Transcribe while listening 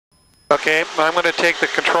Okay, I'm going to take the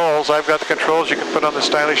controls. I've got the controls you can put on the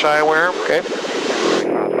stylish eyewear. Okay.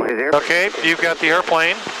 Okay, you've got the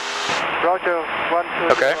airplane. Roger, 1,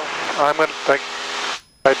 2. Okay. I'm going to,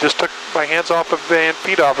 I just took my hands off of and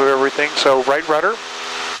feet off of everything, so right rudder.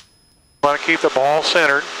 Want to keep the ball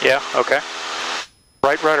centered. Yeah, okay.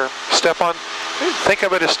 Right rudder. Step on, think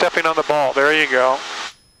of it as stepping on the ball. There you go.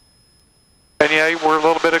 And yeah, we're a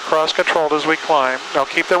little bit cross-controlled as we climb. Now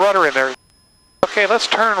keep the rudder in there. Okay, let's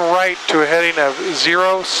turn right to a heading of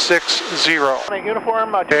 060.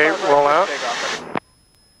 Uniform, okay, roll out.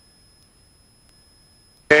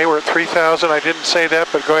 Okay, we're at 3,000. I didn't say that,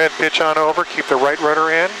 but go ahead, pitch on over. Keep the right rudder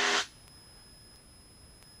in.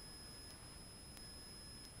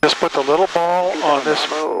 Just put the little ball on this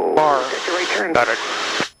bar. Got it.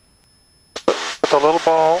 Put the little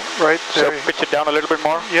ball right there. So pitch it down a little bit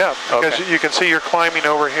more? Yeah, because okay. you can see you're climbing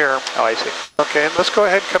over here. Oh, I see. Okay, and let's go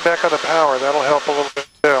ahead and come back on the power. That'll help a little bit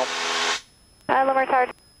too.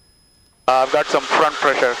 I've got some front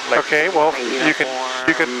pressure. Like okay, well you can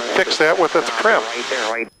fix that with the trim.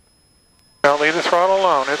 Don't leave the throttle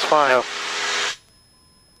alone. It's fine. No.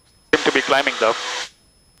 Seem to be climbing though.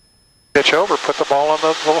 Pitch over. Put the ball on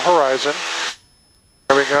the little horizon.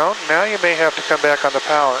 There we go. Now you may have to come back on the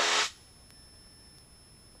power.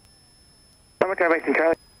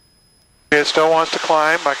 It still wants to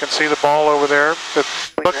climb. I can see the ball over there.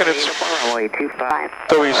 Look at it.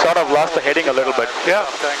 So we sort of lost the heading a little bit. Yeah.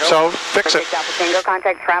 So fix it.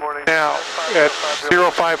 Now at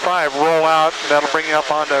 055, roll out. And that'll bring you up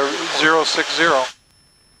onto 060.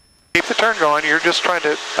 Keep the turn going. You're just trying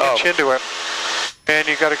to inch into it, and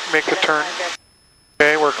you got to make the turn.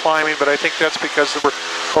 Okay, we're climbing, but I think that's because we're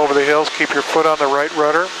over the hills. Keep your foot on the right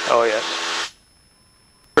rudder. Oh yes.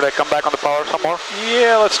 Should I come back on the power some more?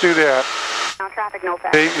 Yeah, let's do that. No traffic, no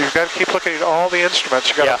pass. You've got to keep looking at all the instruments.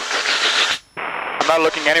 You got to. I'm not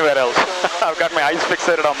looking anywhere else. I've got my eyes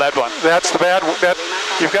fixated on that one. That's the bad.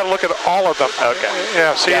 You've got to look at all of them. Okay.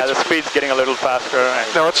 Yeah. See, the speed's getting a little faster.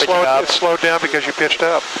 And no, it's slowed down because you pitched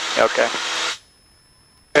up. Okay.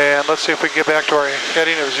 And let's see if we can get back to our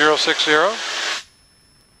heading of 060.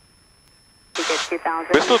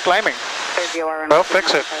 We're still climbing. Well,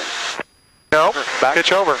 fix it. No, back.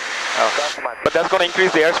 pitch over. Oh. But that's going to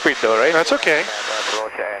increase the airspeed though, right? That's okay.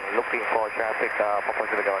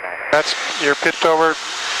 You're pitched over.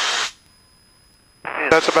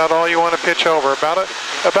 That's about all you want to pitch over. About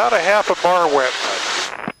a half a bar width.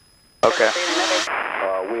 Okay.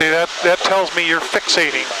 See, that tells me you're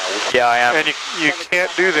fixating. Yeah, I am. And you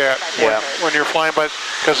can't do that when you're flying by,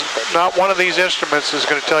 because not one of these instruments is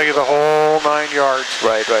going to tell you the whole 9 yards.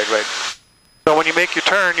 Right. So when you make your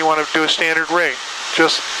turn, you want to do a standard rate,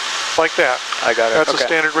 just like that. I got it. That's a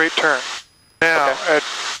standard rate turn. Now, at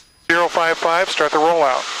 055, start the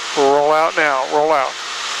rollout. Roll out now. Roll out.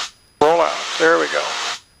 Roll out. There we go.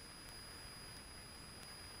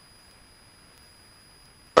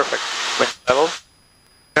 Perfect. Wing level.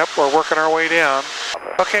 Yep, we're working our way down.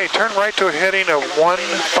 Okay, turn right to a heading of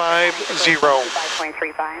 150.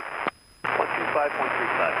 125.35.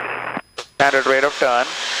 125.35. Standard rate of turn.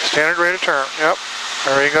 Standard rate of turn. Yep.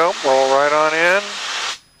 There you go. Roll right on in.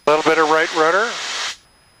 A little bit of right rudder.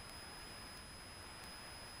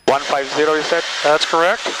 150 you said? That's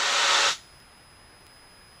correct.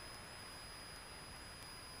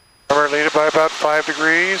 Remember, lead it by about 5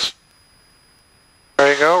 degrees.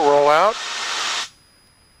 There you go. Roll out.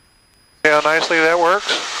 See how nicely that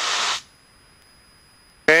works?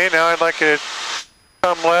 Okay, now I'd like you to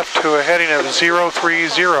come left to a heading of 030.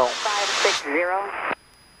 560.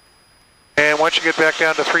 And once you get back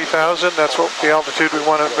down to 3,000, that's what the altitude we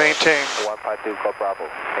want to maintain. 152, go Bravo.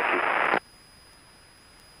 Thank you.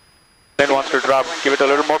 Then once you drop, give it a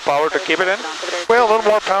little more power to keep it in? Well, a little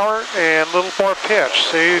more power and a little more pitch.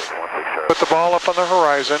 See, put the ball up on the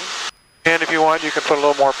horizon. And if you want, you can put a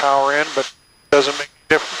little more power in, but it doesn't make a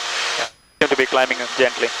difference. Yeah. Seem to be climbing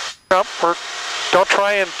gently. No, don't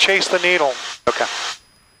try and chase the needle. Okay.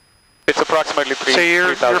 It's approximately 3,000. See,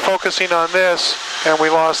 you're focusing on this, and we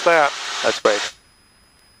lost that. That's great.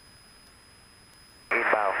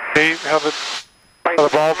 See how the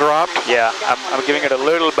ball dropped? Yeah, I'm giving it a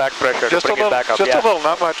little back pressure just to bring it back up. Just a little,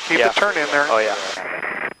 not much. Keep the turn in there. Oh yeah.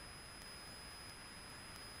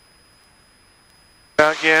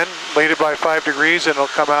 Now again, lead it by 5 degrees, and it'll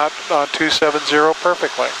come out on 270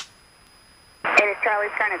 perfectly. It is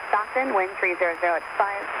Charlie's turn at Stockton, wind 300 at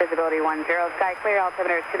 5, visibility 10, sky clear,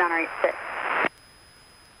 altimeter 2986.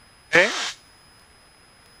 Okay.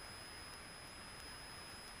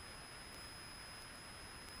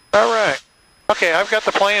 All right. Okay, I've got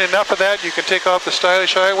the plane. Enough of that. You can take off the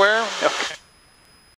stylish eyewear. Okay.